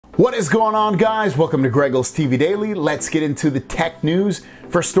What is going on, guys? Welcome to Greggles TV Daily. Let's get into the tech news.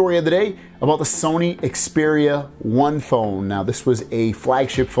 First story of the day about the Sony Xperia 1 phone. Now, this was a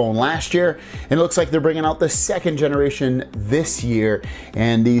flagship phone last year, and it looks like they're bringing out the second generation this year.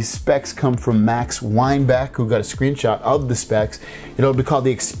 And these specs come from Max Weinbeck, who got a screenshot of the specs. It'll be called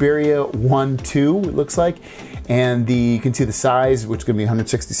the Xperia 1 2, it looks like. And you can see the size, which is going to be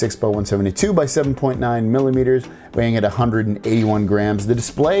 166 by 172 by 7.9 millimeters, weighing at 181 grams. The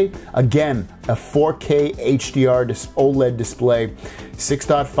display, again, a 4K HDR OLED display,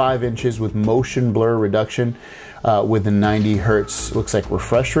 6.5 inches with motion blur reduction with a 90 hertz, looks like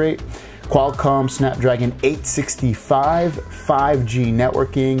refresh rate. Qualcomm Snapdragon 865, 5G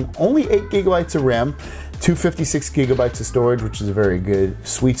networking, only 8 gigabytes of RAM, 256 gigabytes of storage, which is a very good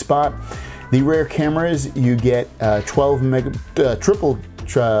sweet spot. The rear cameras, you get triple 12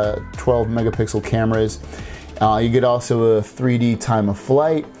 megapixel cameras. You get also a 3D time of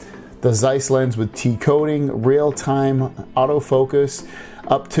flight, the Zeiss lens with T-coding, real-time autofocus,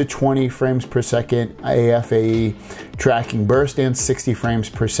 up to 20 frames per second AF/AE tracking burst, and 60 frames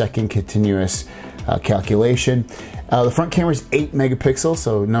per second continuous calculation. The front camera is 8 megapixels,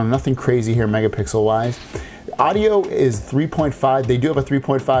 so nothing crazy here megapixel-wise. Audio is 3.5. They do have a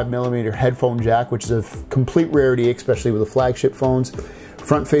 3.5 millimeter headphone jack, which is a complete rarity, especially with the flagship phones.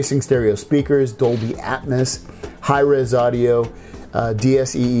 Front-facing stereo speakers, Dolby Atmos, high-res audio,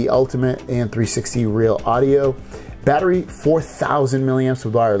 DSEE Ultimate, and 360 Real Audio. Battery, 4,000 milliamps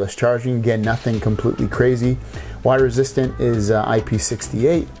with wireless charging. Again, nothing completely crazy. Water resistant is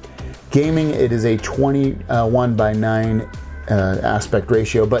IP68. Gaming, it is a 21:9 aspect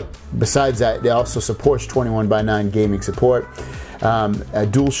ratio, but besides that, it also supports 21:9 gaming support. A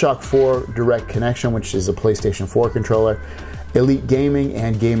DualShock 4 direct connection, which is a PlayStation 4 controller. Elite Gaming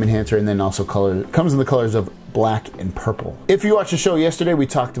and Game Enhancer, and then also comes in the colors of black and purple. If you watched the show yesterday, we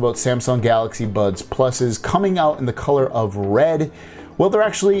talked about Samsung Galaxy Buds Pluses coming out in the color of red. Well, they're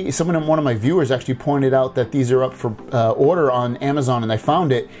actually, one of my viewers actually pointed out that these are up for order on Amazon, and I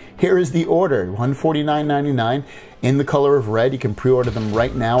found it. Here is the order, $149.99 in the color of red. You can pre-order them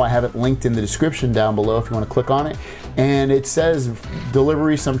right now. I have it linked in the description down below if you want to click on it. And it says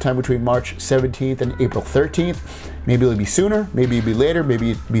delivery sometime between March 17th and April 13th. Maybe it'll be sooner, maybe it'll be later,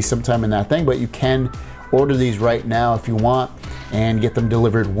 maybe it'll be sometime in that thing, but you can order these right now if you want and get them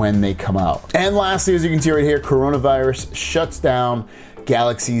delivered when they come out. And lastly, as you can see right here, coronavirus shuts down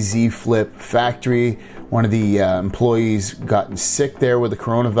Galaxy Z Flip factory. One of the employees gotten sick there with the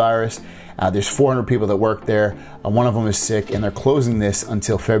coronavirus. There's 400 people that work there. One of them is sick, and they're closing this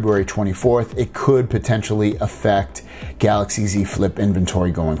until February 24th. It could potentially affect Galaxy Z Flip inventory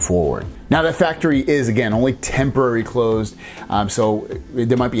going forward. Now, that factory is, again, only temporarily closed, so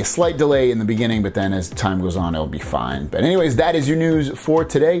there might be a slight delay in the beginning, but then as time goes on, it'll be fine. But anyways, that is your news for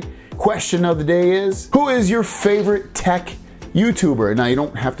today. Question of the day is, who is your favorite tech YouTuber? Now, you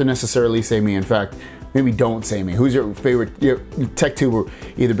don't have to necessarily say me. In fact, maybe don't say me. Who's your favorite tech tuber,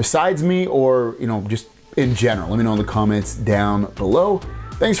 either besides me or, just in general? Let me know in the comments down below.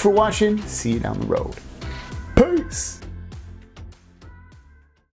 Thanks for watching. See you down the road. Peace.